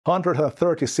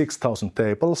136,000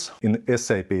 tables in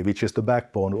SAP, which is the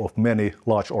backbone of many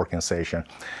large organizations.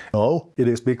 No, it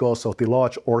is because of the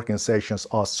large organizations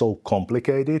are so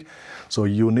complicated, so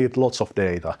you need lots of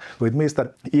data. So it means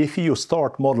that if you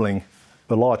start modeling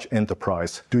a large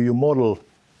enterprise, do you model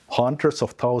hundreds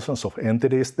of thousands of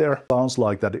entities there? Sounds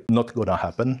like that not gonna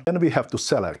happen. Then we have to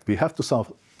select. We have to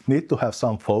need to have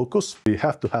some focus. We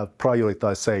have to have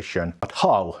prioritization. But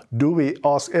how? Do we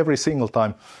ask every single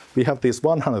time, we have these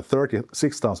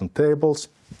 136,000 tables,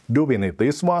 do we need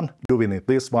this one? Do we need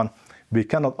this one? We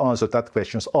cannot answer that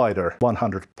question either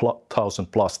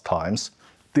 100,000 plus times.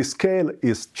 The scale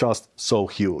is just so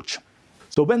huge.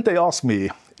 So when they ask me,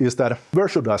 is that where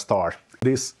should I start?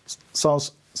 This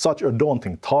sounds such a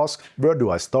daunting task. Where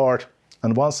do I start?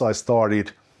 And once I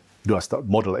started, do I start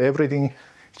model everything?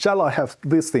 Shall I have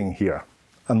this thing here?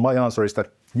 And my answer is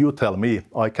that you tell me.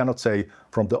 I cannot say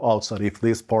from the outside if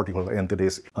this particular entity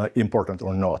is important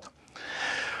or not.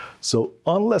 So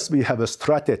unless we have a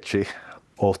strategy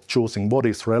of choosing what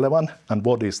is relevant and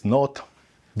what is not,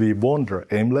 we wander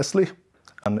aimlessly.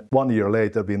 And 1 year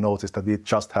later, we notice that we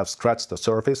just have scratched the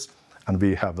surface and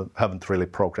we haven't really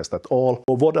progressed at all.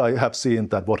 But what I have seen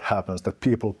that what happens, that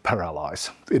people paralyze.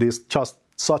 It is just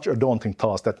such a daunting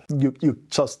task that you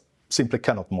just simply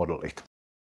cannot model it.